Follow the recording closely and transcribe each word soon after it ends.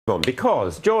Come on,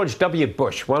 because George W.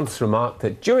 Bush once remarked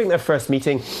that during their first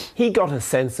meeting, he got a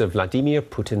sense of Vladimir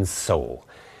Putin's soul.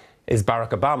 Is Barack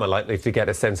Obama likely to get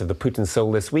a sense of the Putin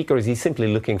soul this week, or is he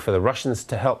simply looking for the Russians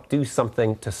to help do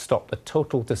something to stop the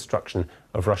total destruction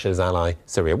of Russia's ally,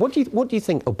 Syria? What do you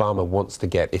think Obama wants to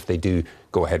get if they do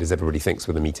go ahead, as everybody thinks,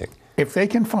 with the meeting? If they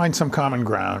can find some common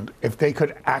ground, if they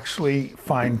could actually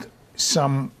find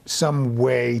some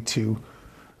way to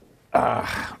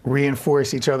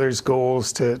reinforce each other's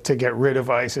goals to get rid of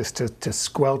ISIS, to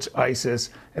squelch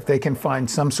ISIS, if they can find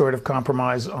some sort of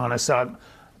compromise on Assad,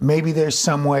 maybe there's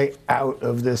some way out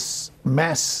of this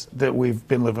mess that we've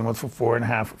been living with for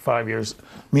 4.5, 5 years.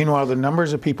 Meanwhile, the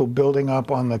numbers of people building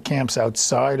up on the camps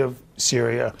outside of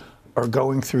Syria are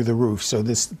going through the roof. So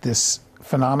this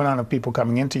phenomenon of people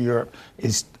coming into Europe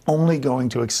is only going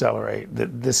to accelerate.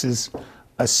 This is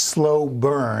a slow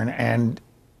burn, and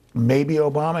maybe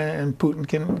Obama and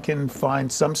Putin can find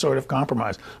some sort of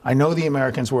compromise. I know the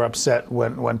Americans were upset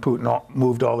when Putin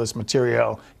moved all this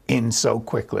material in so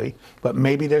quickly, but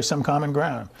maybe there's some common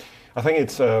ground. I think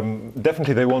it's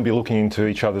definitely they won't be looking into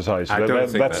each other's eyes. I don't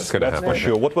think that's going to happen. For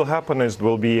sure. What will happen is there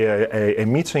will be a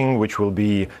meeting which will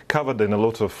be covered in a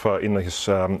lot of in his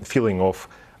feeling of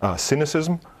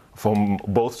cynicism from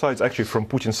both sides, actually from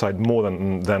Putin's side more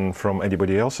than from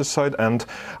anybody else's side. And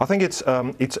I think it's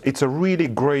a really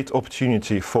great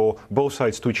opportunity for both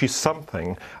sides to achieve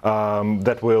something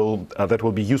that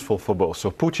will be useful for both.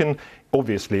 So Putin,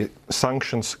 obviously,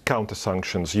 sanctions,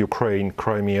 counter-sanctions, Ukraine,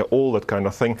 Crimea, all that kind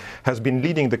of thing, has been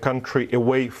leading the country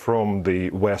away from the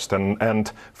West,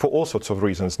 and for all sorts of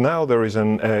reasons. Now there is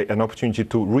an opportunity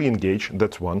to re-engage,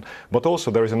 that's one, but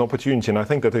also there is an opportunity, and I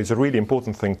think that is a really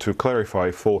important thing to clarify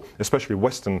for especially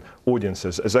Western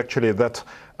audiences, is actually that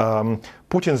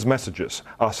Putin's messages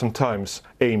are sometimes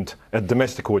aimed at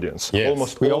domestic audience. Yes,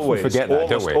 almost we always, often forget that,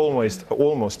 don't we?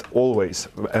 Almost always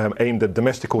aimed at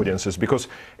domestic audiences, because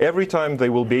every time they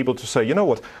will be able to say, you know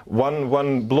what, one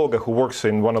blogger who works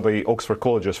in one of the Oxford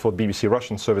colleges for BBC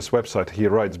Russian service website, he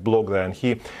writes blog there, and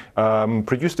he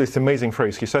produced this amazing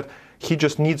phrase. He said he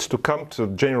just needs to come to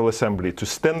the General Assembly, to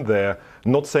stand there,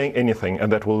 not saying anything,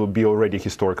 and that will be already a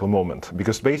historical moment.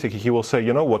 Because basically he will say,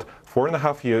 you know what,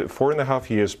 4.5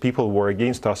 years, people were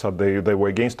against Assad, they were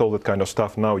against all that kind of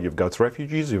stuff. Now you've got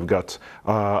refugees, you've got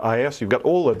IS, you've got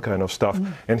all that kind of stuff,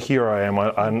 and here I am,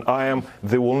 and I am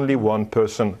the only one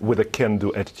person with a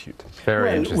can-do attitude.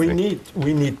 Very interesting.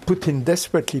 We need Putin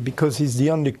desperately, because he's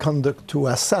the only conduct to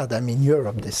Assad. I mean,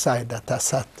 Europe decided that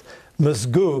Assad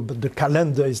must go, but the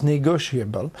calendar is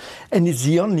negotiable, and it's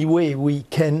the only way we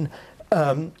can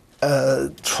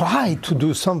try to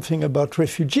do something about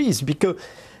refugees, because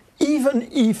even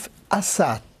if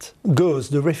Assad goes,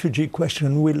 the refugee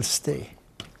question will stay.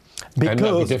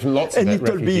 Because, and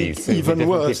it'll be even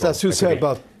worse, people, as you say,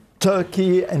 about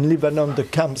Turkey and Lebanon, the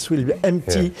camps will be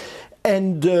empty. Yeah.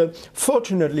 And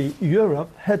fortunately,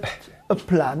 Europe had a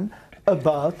plan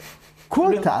about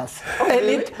quotas.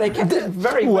 And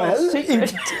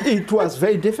it was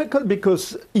very difficult,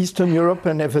 because Eastern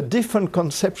Europeans have a different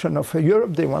conception of a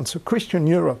Europe. They want a Christian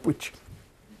Europe, which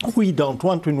we don't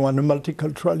want. We want a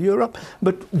multicultural Europe.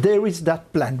 But there is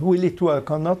that plan. Will it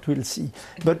work or not? We'll see.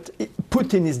 But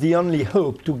Putin is the only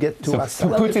hope to get to us. So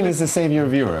Putin is the savior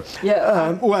of Europe?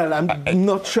 Yeah. Well, I'm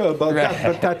not sure about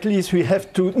that, but at least we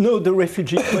have to know the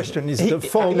refugee question is the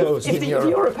foremost in Europe.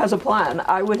 If Europe has a plan,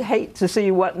 I would hate to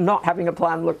see what not having a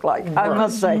plan looked like, I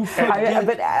must say.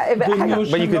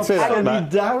 But you could say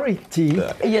solidarity,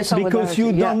 because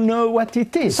you don't know what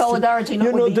it is. Solidarity,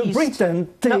 not with the East. Britain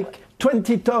take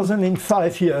 20,000 in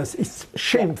 5 years. It's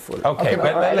shameful. Okay,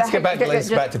 but let's get back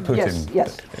to Putin.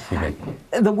 Yes.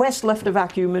 The West left a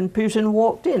vacuum and Putin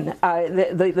walked in.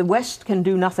 The West can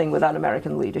do nothing without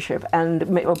American leadership, and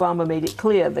Obama made it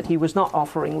clear that he was not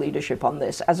offering leadership on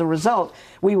this. As a result,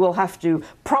 we will have to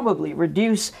probably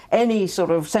reduce any sort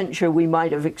of censure we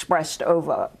might have expressed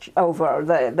over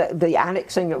the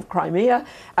annexing of Crimea.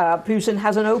 Putin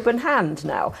has an open hand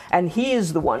now, and he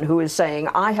is the one who is saying,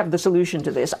 I have the solution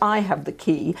to this, I have the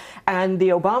key. And the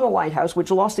Obama White House,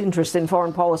 which lost interest in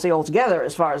foreign policy altogether,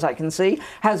 as far as I can see,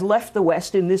 has left the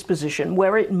West in this position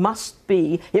where it must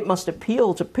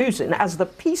appeal to Putin as the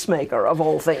peacemaker of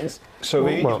all things. So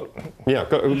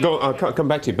I'll come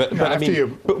back to you. But I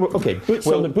mean,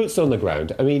 boots on the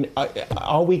ground. I mean,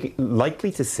 are we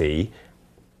likely to see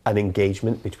an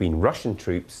engagement between Russian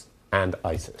troops and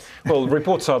ISIS? Well,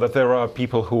 reports are that there are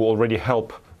people who already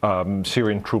help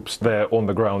Syrian troops there on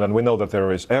the ground, and we know that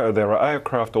there are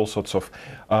aircraft, all sorts of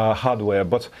hardware.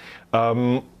 But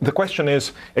the question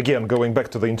is, again, going back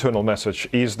to the internal message,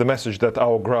 is the message that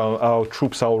our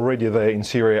troops are already there in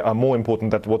Syria are more important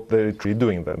than what they're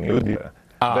doing there?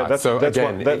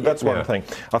 That's one thing.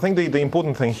 I think the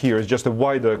important thing here is just a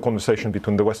wider conversation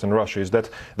between the West and Russia, is that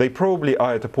they probably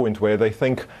are at a point where they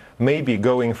think maybe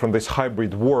going from this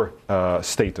hybrid war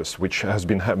status, which has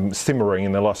been simmering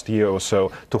in the last year or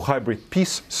so, to hybrid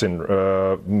peace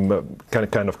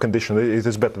kind of condition, it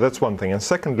is better. That's one thing. And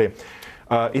secondly,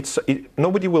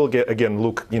 nobody will look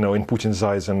in Putin's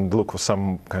eyes and look for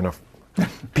some kind of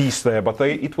peace there, but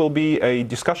it will be a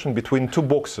discussion between two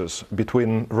boxers,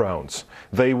 between rounds.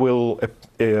 They will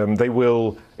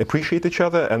appreciate each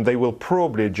other, and they will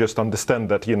probably just understand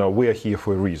that we are here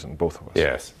for a reason, both of us.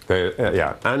 Yes,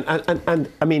 yeah, and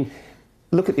I mean,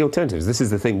 look at the alternatives. This is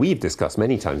the thing we've discussed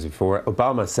many times before.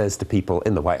 Obama says to people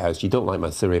in the White House, "You don't like my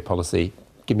Syria policy?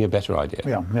 Give me a better idea."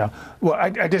 Yeah. Well,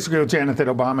 I disagree with Janet that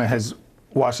Obama has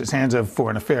washed his hands of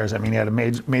foreign affairs. I mean, he had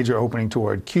a major opening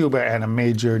toward Cuba and a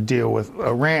major deal with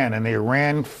Iran, and the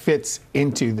Iran fits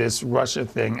into this Russia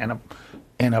thing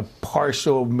in a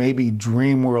partial, maybe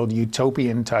dream world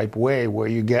utopian type way, where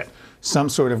you get some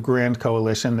sort of grand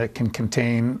coalition that can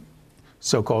contain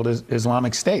so-called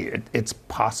Islamic State. It's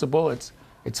possible.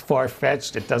 It's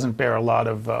far-fetched. It doesn't bear a lot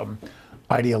of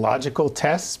ideological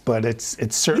tests, but it's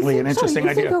certainly an interesting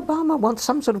idea. You think Obama wants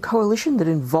some sort of coalition that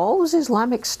involves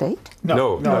Islamic State?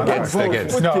 No,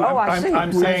 against. No, Oh, I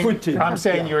see. I'm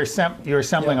saying you're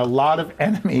assembling a lot of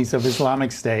enemies of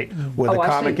Islamic State with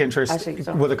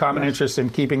a common interest in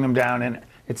keeping them down. And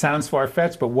it sounds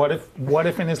far-fetched, but what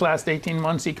if in his last 18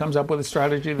 months he comes up with a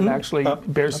strategy that actually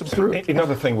bears some fruit?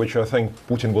 Another thing which I think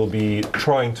Putin will be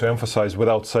trying to emphasize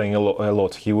without saying a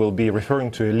lot, he will be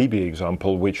referring to a Libya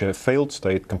example, which a failed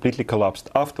state completely collapsed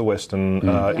after Western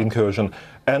incursion.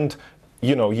 And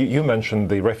you mentioned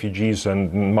the refugees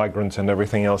and migrants and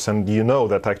everything else, and you know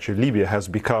that actually Libya has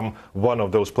become one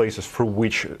of those places through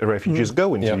which refugees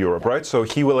go into Europe, right? So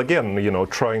he will again,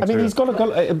 trying to... I mean, he's got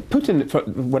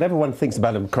Putin, whatever one thinks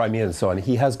about him, Crimea and so on,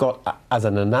 he has got, as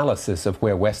an analysis of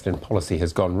where Western policy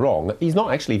has gone wrong, he's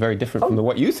not actually very different from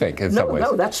what you think in some ways.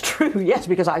 No, that's true, yes,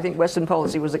 because I think Western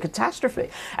policy was a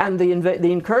catastrophe. And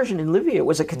the incursion in Libya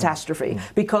was a catastrophe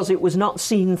because it was not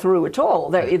seen through at all.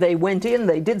 They went in,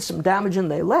 they did some damage, and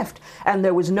they left, and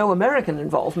there was no American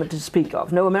involvement to speak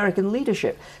of, no American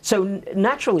leadership. So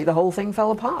naturally the whole thing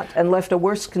fell apart and left a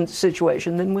worse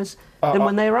situation than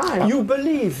when they arrived. You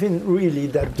believe in really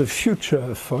that the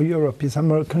future for Europe is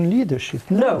American leadership?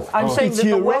 No, I'm saying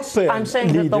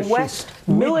that the West,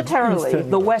 militarily,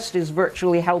 the West is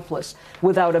virtually helpless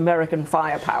without American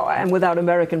firepower and without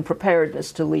American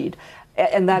preparedness to lead.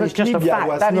 And that is just a fact.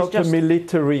 Was not a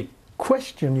military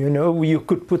question, you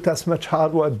could put as much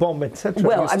hardware, bomb, etc.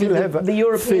 Well, I mean, the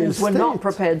Europeans were not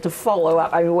prepared to follow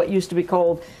up. I mean, what used to be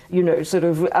called,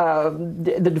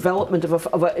 the development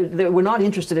they were not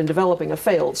interested in developing a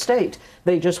failed state.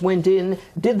 They just went in,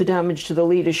 did the damage to the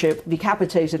leadership,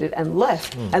 decapitated it, and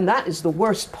left. And that is the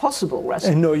worst possible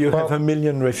recipe. And you have 1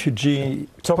 million refugees.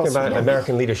 Talking about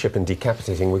American leadership and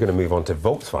decapitating, we're going to move on to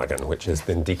Volkswagen, which has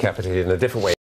been decapitated in a different way.